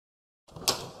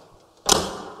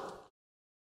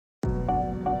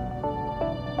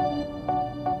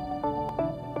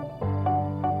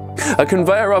A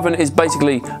conveyor oven is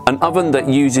basically an oven that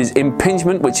uses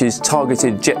impingement, which is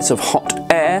targeted jets of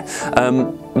hot air,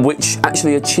 which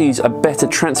actually achieves a better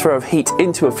transfer of heat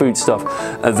into a foodstuff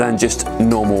than just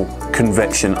normal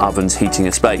convection ovens heating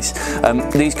a space.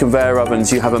 These conveyor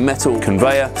ovens, you have a metal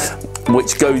conveyor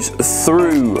which goes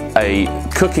through a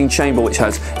cooking chamber which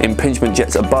has impingement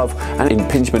jets above and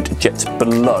impingement jets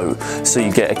below, so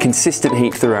you get a consistent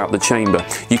heat throughout the chamber.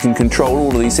 You can control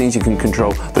all of these things. You can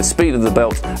control the speed of the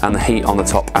belt and the heat on the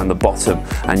top and the bottom,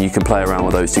 and you can play around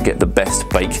with those to get the best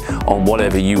bake on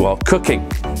whatever you are cooking.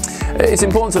 It's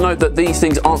important to note that these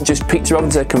things aren't just pizza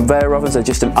ovens, they're conveyor ovens, they're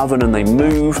just an oven and they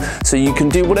move, so you can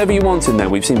do whatever you want in there.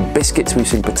 We've seen biscuits, we've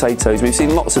seen potatoes, we've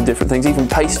seen lots of different things, even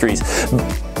pastries,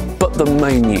 but the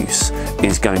main use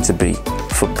is going to be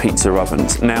for pizza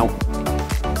ovens. Now,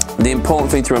 the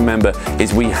important thing to remember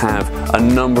is we have a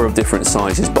number of different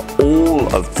sizes, but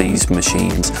all of these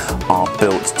machines are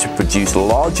built to produce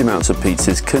large amounts of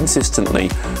pizzas consistently,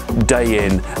 day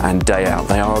in and day out.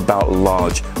 They are about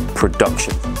large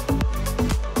production.